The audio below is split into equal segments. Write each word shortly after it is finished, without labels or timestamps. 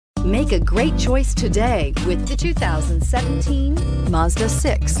Make a great choice today with the 2017 Mazda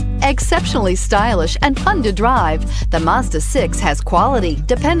 6. Exceptionally stylish and fun to drive, the Mazda 6 has quality,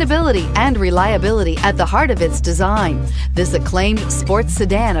 dependability, and reliability at the heart of its design. This acclaimed sports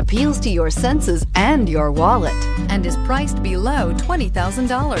sedan appeals to your senses and your wallet and is priced below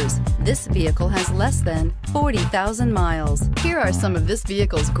 $20,000. This vehicle has less than 40,000 miles. Here are some of this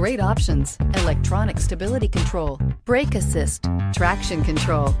vehicle's great options: electronic stability control, brake assist, traction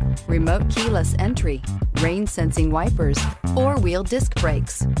control, remote keyless entry, rain sensing wipers, four-wheel disc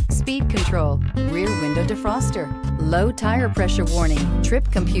brakes, speed control, rear window defroster, low tire pressure warning, trip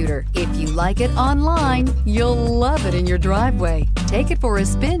computer. If you like it online, you'll love it in your driveway. Take it for a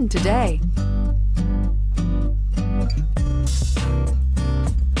spin today.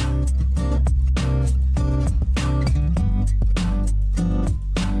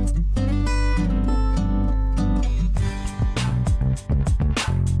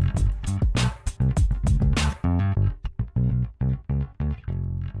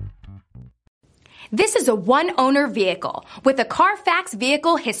 This is a one-owner vehicle with a Carfax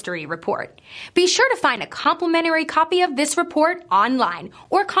Vehicle History Report. Be sure to find a complimentary copy of this report online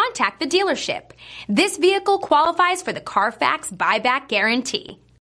or contact the dealership. This vehicle qualifies for the Carfax Buyback Guarantee.